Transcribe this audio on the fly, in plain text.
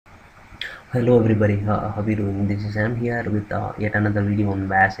Hello everybody, how are you doing? This is Sam here with yet another video on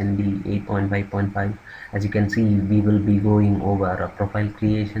WASND 8.5.5. As you can see, we will be going over profile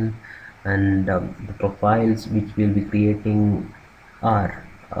creation, and the profiles which we'll be creating are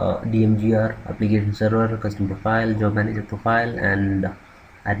DMGR, application server, custom profile, job manager profile, and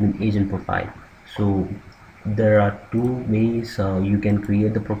admin agent profile. So there are two ways you can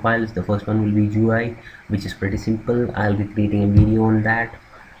create the profiles. The first one will be GUI, which is pretty simple. I'll be creating a video on that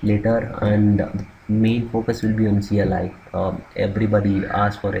later, and the main focus will be on CLI. Everybody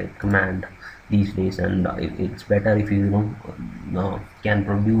asks for a command these days, and it's better if you can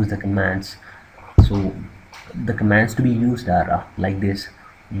produce the commands. So the commands to be used are like this.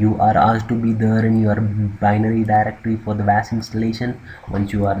 You are asked to be there in your binary directory for the WAS installation.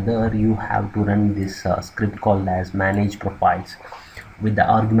 Once you are there, you have to run this script called as manage profiles with the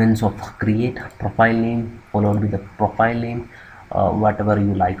arguments of create profile name followed with the profile name, whatever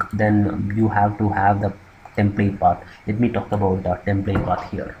you like. Then you have to have the template path. Let me talk about the template path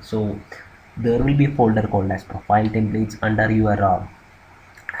here. So there will be a folder called as profile templates under your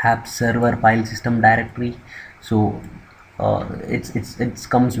app server file system directory. So it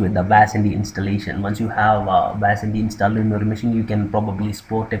comes with the WASND installation. Once you have WASND installed in your machine, you can probably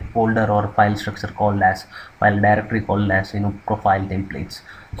export a folder or file structure called as file directory called as profile templates.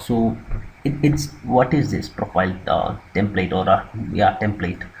 So it's what is this profile template, or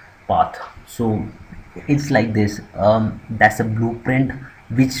template path? So it's like this. That's a blueprint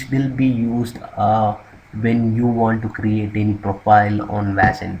which will be used when you want to create any profile on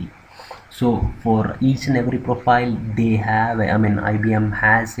WASND. So for each and every profile, they have IBM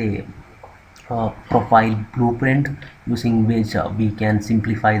has a profile blueprint using which we can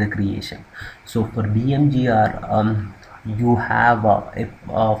simplify the creation. So for DMGR, you have a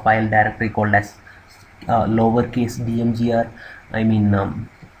file directory called as lowercase DMGR,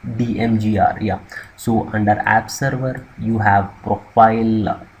 DMGR, yeah. So under app server you have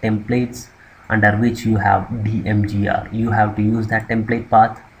profile templates, under which you have DMGR. You have to use that template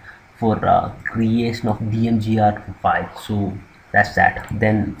path for creation of DMGR file. So that's that.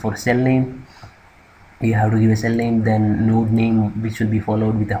 Then for cell name, you have to give a cell name, then node name, which will be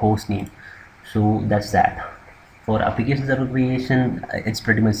followed with a host name. So that's that. For application server creation, it's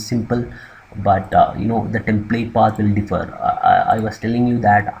pretty much simple, but the template path will differ. I was telling you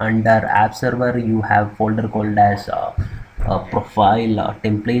that under app server you have folder called as profile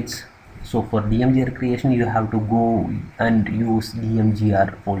templates. So for DMGR creation, you have to go and use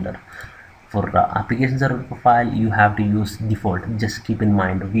DMGR folder. For application server profile, you have to use default. Just keep in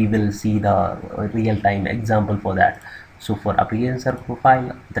mind, we will see the real-time example for that. So for application server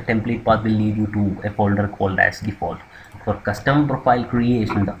profile, the template path will lead you to a folder called as default. For custom profile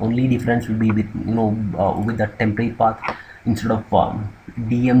creation, the only difference will be with with the template path. Instead of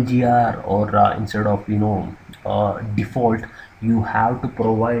DMGR, or instead of default, you have to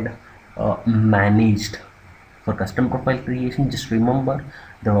provide managed. For custom profile creation, just remember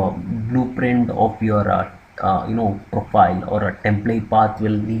the blueprint of your profile or a template path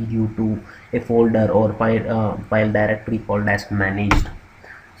will lead you to a folder or file directory called as managed.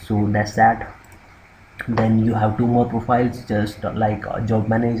 So that's that. Then you have two more profiles, just like job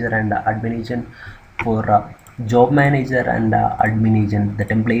manager and admin agent. For job manager and admin agent, the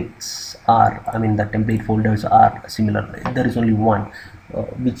templates are the template folders are similar. There is only one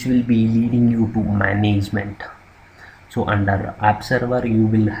which will be leading you to management. So under app server you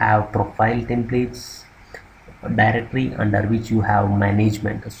will have profile templates directory, under which you have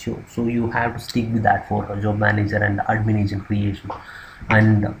management. So you have to stick with that for job manager and admin agent creation.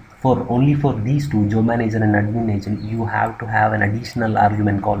 And for only for these two, job manager and admin agent, you have to have an additional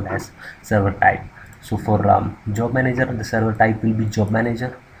argument called as server type. So for job manager, the server type will be job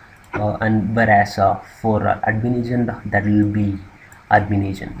manager, and whereas for admin agent, that will be admin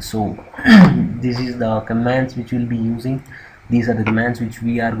agent. So this is the commands which we'll be using. These are the commands which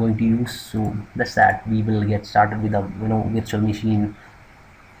we are going to use. So that's that. We will get started with a virtual machine.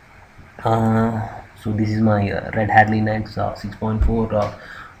 So this is my Red Hat Linux 6.4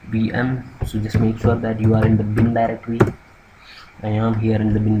 VM. So just make sure that you are in the bin directory. I am here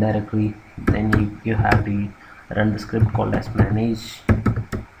in the bin directory. Then you have to run the script called as manage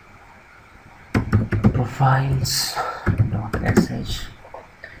profiles.sh.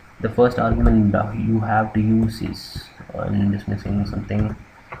 The first argument you have to use is I'm just missing something.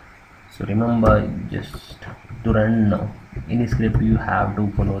 So remember, just to run any script you have to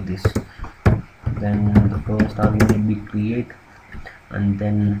follow this. Then the first argument will be create, and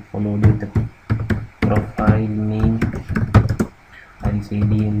then followed with the profile name. I'll say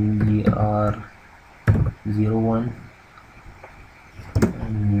DMGR 01,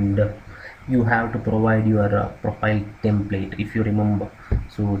 and you have to provide your profile template, if you remember.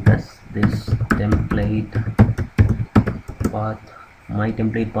 So that's this template path. My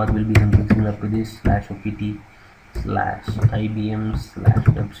template path will be something similar to this: slash opt slash ibm slash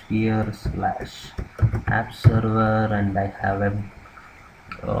websphere slash app server, and I have a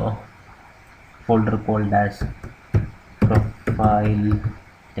uh, folder called as profile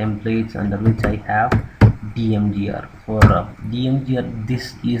templates, under which I have DMGR. For DMGR,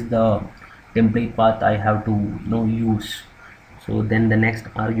 this is the template path I have to use. So then the next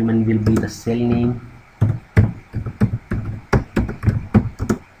argument will be the cell name.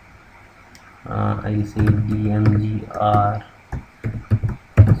 I'll say DMGR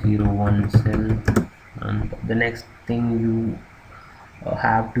 01 cell, and the next thing you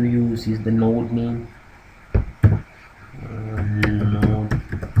have to use is the node name. Node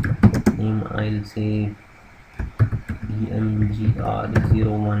name, I'll say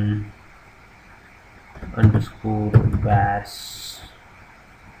DMGR01 underscore was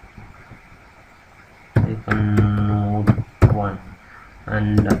node 1.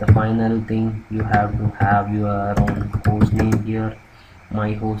 And the final thing, you have to have your own host name here.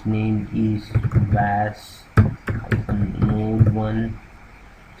 My host name is was node 1.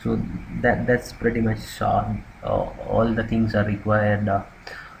 So that's pretty much all the things are required.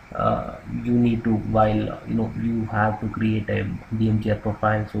 You need to, while you have to create a DMGR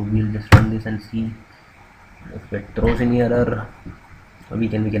profile. So we'll just run this and see if it throws any error. We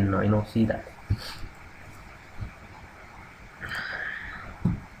can see that.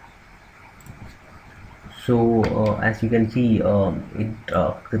 So as you can see, it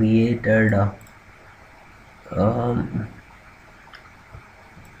created a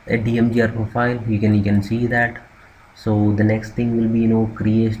DMGR profile. You can see that. So the next thing will be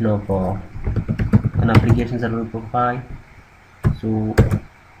creation of an application server profile. So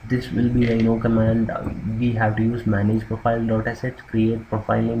this will be the command. We have to use manage profile.sh, create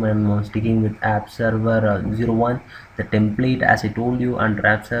profile name. I'm sticking with app server 01. The template, as I told you, under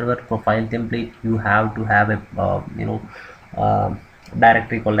app server profile template, you have to have a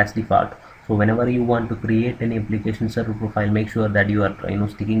directory called as default. So whenever you want to create any application server profile, make sure that you are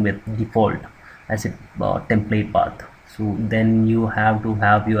sticking with default as a template path. So then you have to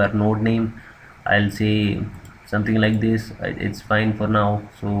have your node name. I'll say something like this. It's fine for now.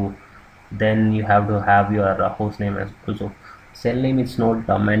 So then you have to have your host name as also. Cell name, it's not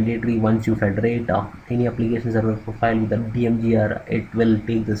mandatory. Once you federate any application server profile with a DMGR, it will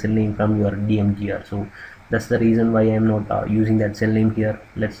take the cell name from your DMGR. So that's the reason why I am not using that cell name here.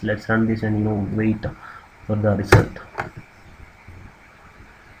 Let's run this and wait for the result.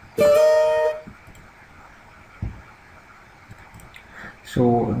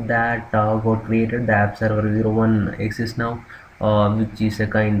 So that got created. The app server 01 exists now, which is a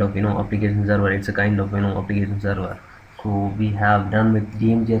kind of application server. It's a kind of application server. So we have done with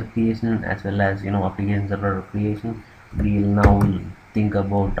DMGR creation as well as application server creation. We'll now think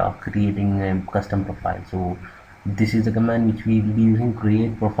about creating a custom profile. So this is the command which we will be using.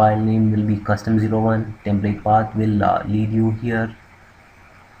 Create profile name will be custom 01. Template path will lead you here.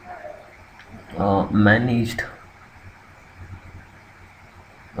 Managed.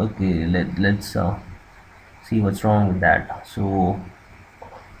 Okay, let's see what's wrong with that. So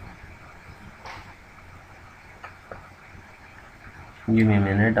give me a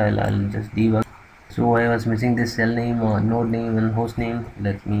minute, I'll just debug. So I was missing this cell name or node name and host name.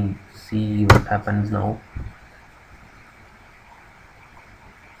 Let me see what happens now.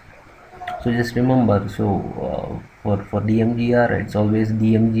 So just remember, so for DMGR, it's always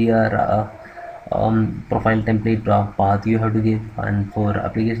DMGR profile template path you have to give, and for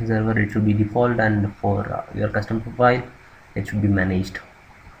application server it should be default, and for your custom profile it should be managed.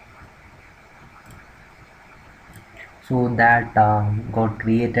 So that got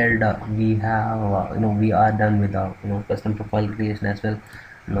created. We have we are done with custom profile creation as well.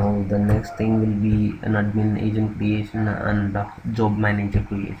 Now the next thing will be an admin agent creation and job manager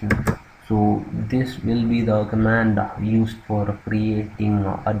creation. So this will be the command used for creating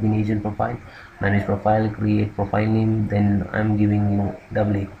admin agent profile. Manage profile, create profile name, then I'm giving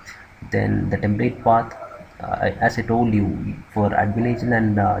doubly. Then the template path, as I told you, for admin agent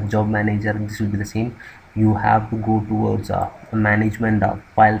and job manager, this will be the same. You have to go towards management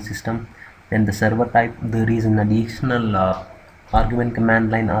file system. Then the server type, there is an additional argument,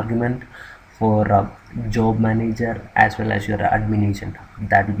 command line argument for job manager as well as your admin agent.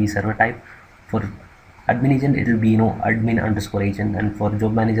 That will be server type. For admin agent it will be admin underscore agent, and for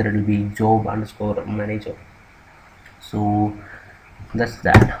job manager it will be job underscore manager. So that's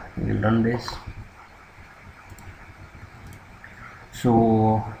that. We'll run this.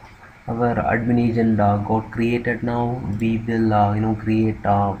 So our admin agent got created. Now we will create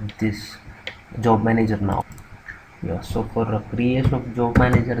this job manager now. Yeah, so for creation of job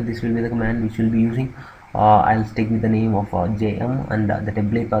manager, this will be the command which we'll be using. I'll stick with the name of JM, and the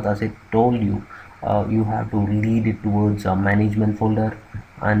template path, as I told you, you have to lead it towards management folder,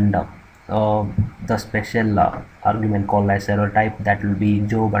 and the special argument called as server type, that will be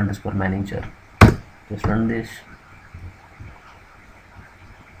job underscore manager. Just run this.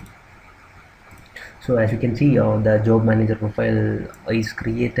 So as you can see, the job manager profile is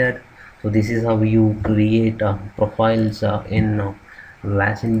created. So this is how you create profiles in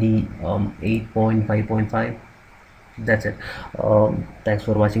WASND 8.5.5. That's it. Thanks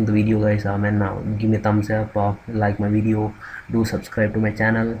for watching the video, guys. And give me a thumbs up, like my video, do subscribe to my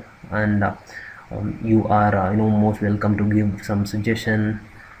channel, and you are most welcome to give some suggestion.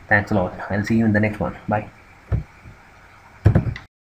 Thanks a lot. I'll see you in the next one. Bye.